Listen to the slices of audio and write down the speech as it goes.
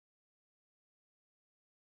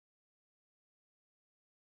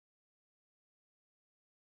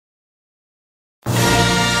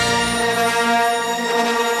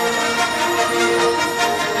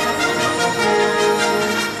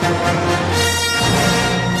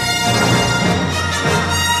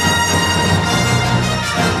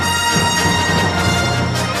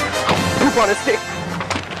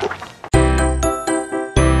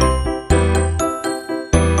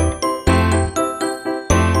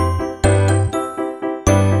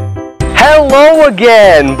Hello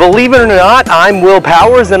again! Believe it or not, I'm Will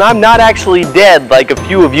Powers and I'm not actually dead like a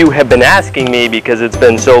few of you have been asking me because it's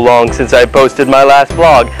been so long since I posted my last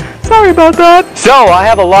vlog. Sorry about that. So I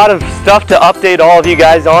have a lot of stuff to update all of you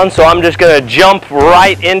guys on, so I'm just gonna jump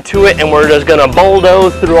right into it and we're just gonna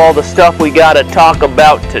bulldoze through all the stuff we gotta talk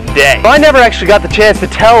about today. I never actually got the chance to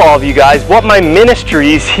tell all of you guys what my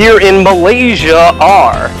ministries here in Malaysia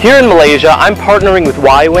are. Here in Malaysia, I'm partnering with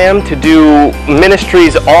YWAM to do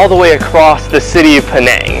ministries all the way across the city of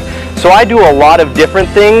Penang. So I do a lot of different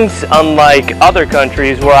things, unlike other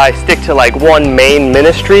countries where I stick to like one main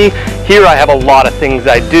ministry. Here I have a lot of things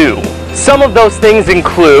I do. Some of those things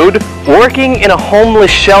include working in a homeless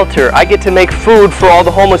shelter. I get to make food for all the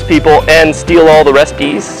homeless people and steal all the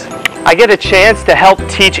recipes. I get a chance to help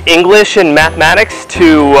teach English and mathematics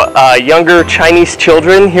to younger Chinese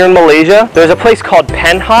children here in Malaysia. There's a place called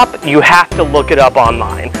Pen Hop. You have to look it up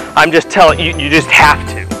online. I'm just telling you, you just have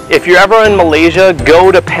to. If you're ever in Malaysia,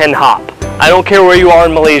 go to Pen Hop. I don't care where you are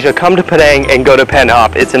in Malaysia, come to Penang and go to Pen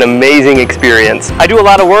Hop. It's an amazing experience. I do a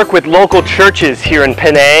lot of work with local churches here in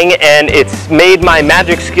Penang, and it's made my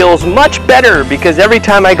magic skills much better because every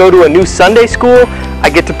time I go to a new Sunday school, I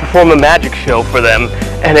get to perform a magic show for them,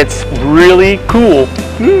 and it's really cool.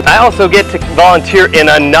 I also get to volunteer in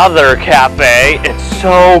another cafe. It's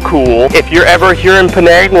so cool. If you're ever here in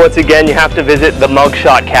Penang, once again, you have to visit the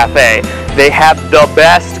Mugshot Cafe. They have the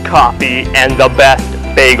best coffee and the best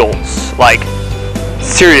bagels. Like,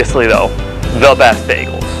 seriously though, the best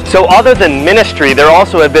bagels. So other than ministry, there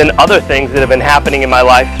also have been other things that have been happening in my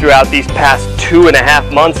life throughout these past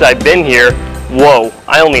 2.5 months I've been here. Whoa,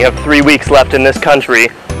 I only have 3 weeks left in this country.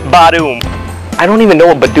 Badoom. I don't even know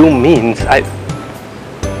what Badoom means.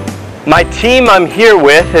 My team I'm here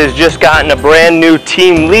with has just gotten a brand new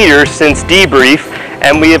team leader since debrief,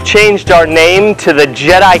 and we have changed our name to the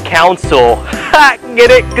Jedi Council. Ha! Get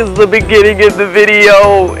it? Because the beginning of the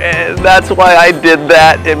video, and that's why I did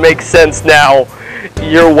that. It makes sense now.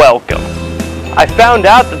 You're welcome. I found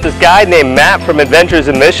out that this guy named Matt from Adventures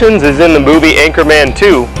and Missions is in the movie Anchorman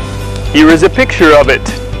 2. Here is a picture of it,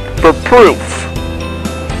 for proof.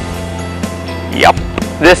 Yep.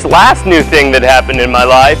 This last new thing that happened in my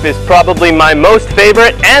life is probably my most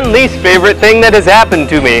favorite and least favorite thing that has happened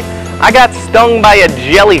to me. I got stung by a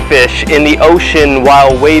jellyfish in the ocean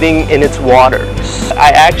while wading in its waters. I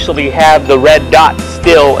actually have the red dot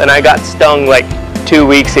still, and I got stung like 2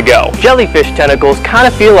 weeks ago. Jellyfish tentacles kind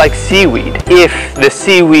of feel like seaweed. If the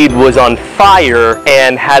seaweed was on fire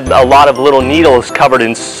and had a lot of little needles covered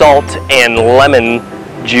in salt and lemon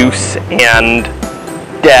juice and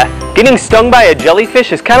death. Getting stung by a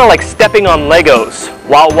jellyfish is kind of like stepping on Legos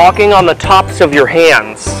while walking on the tops of your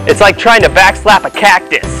hands. It's like trying to backslap a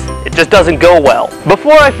cactus. It just doesn't go well.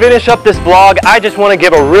 Before I finish up this vlog, I just want to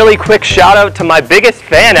give a really quick shout out to my biggest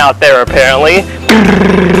fan out there apparently.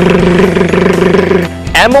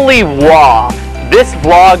 Emily Waugh. This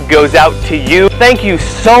vlog goes out to you. Thank you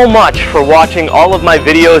so much for watching all of my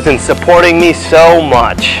videos and supporting me so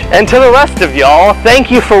much. And to the rest of y'all,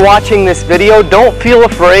 thank you for watching this video. Don't feel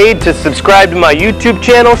afraid to subscribe to my YouTube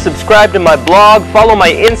channel, subscribe to my blog, follow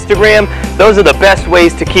my Instagram. Those are the best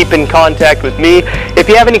ways to keep in contact with me. If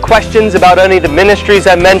you have any questions about any of the ministries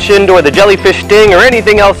I mentioned or the jellyfish sting or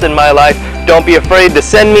anything else in my life, don't be afraid to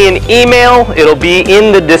send me an email. It'll be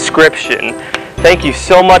in the description. Thank you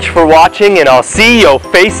so much for watching, and I'll see your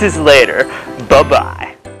faces later. Bye-bye.